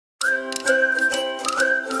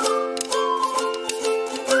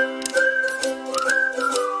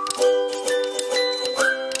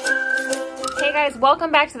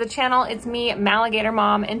welcome back to the channel. It's me,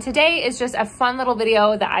 MaligatorMom, and today is just a fun little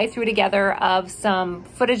video that I threw together of some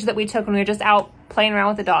footage that we took when we were just out playing around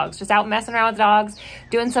with the dogs, just out messing around with the dogs,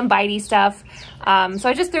 doing some bitey stuff. So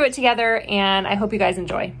I just threw it together and I hope you guys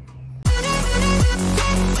enjoy.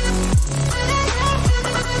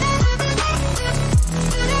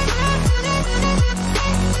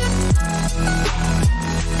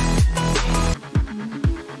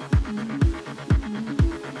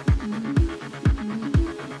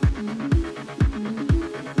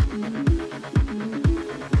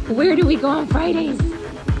 Where do we go on Fridays?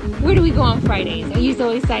 Where do we go on Fridays? Are you so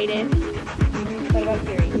excited? What about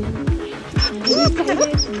Gary? Are you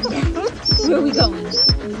excited? Where are we going?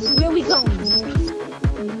 Where are we going?